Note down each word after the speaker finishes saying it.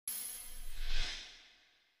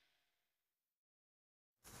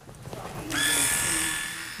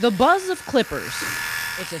The buzz of clippers.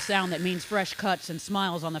 It's a sound that means fresh cuts and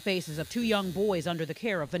smiles on the faces of two young boys under the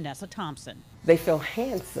care of Vanessa Thompson. They feel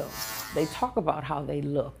handsome. They talk about how they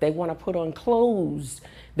look. They want to put on clothes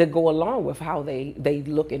that go along with how they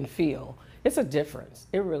look and feel. It's a difference.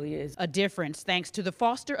 It really is. A difference thanks to the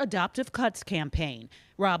Foster Adoptive Cuts campaign.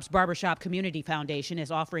 Rob's Barbershop Community Foundation is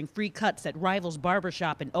offering free cuts at Rivals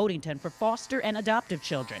Barbershop in Odenton for foster and adoptive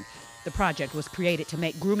children. The project was created to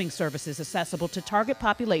make grooming services accessible to target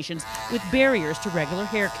populations with barriers to regular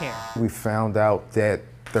hair care. We found out that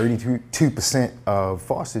 32% of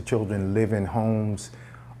foster children live in homes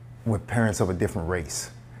with parents of a different race.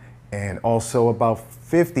 And also about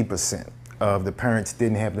 50% of the parents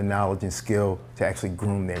didn't have the knowledge and skill to actually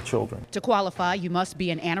groom their children. To qualify, you must be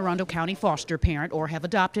an Anne Arundel County foster parent or have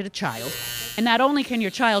adopted a child. And not only can your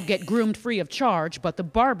child get groomed free of charge, but the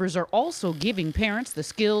barbers are also giving parents the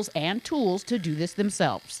skills and tools to do this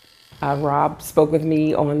themselves. Rob spoke with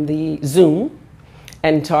me on the Zoom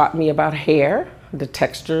and taught me about hair, the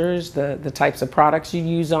textures, the types of products you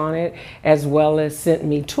use on it, as well as sent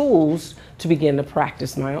me tools to begin to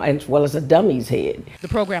practice my own, as well as a dummy's head. The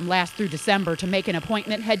program lasts through December. To make an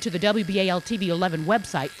appointment, head to the WBAL-TV 11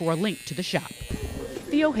 website for a link to the shop.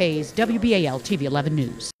 Theo Hayes, WBAL-TV 11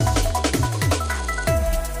 News.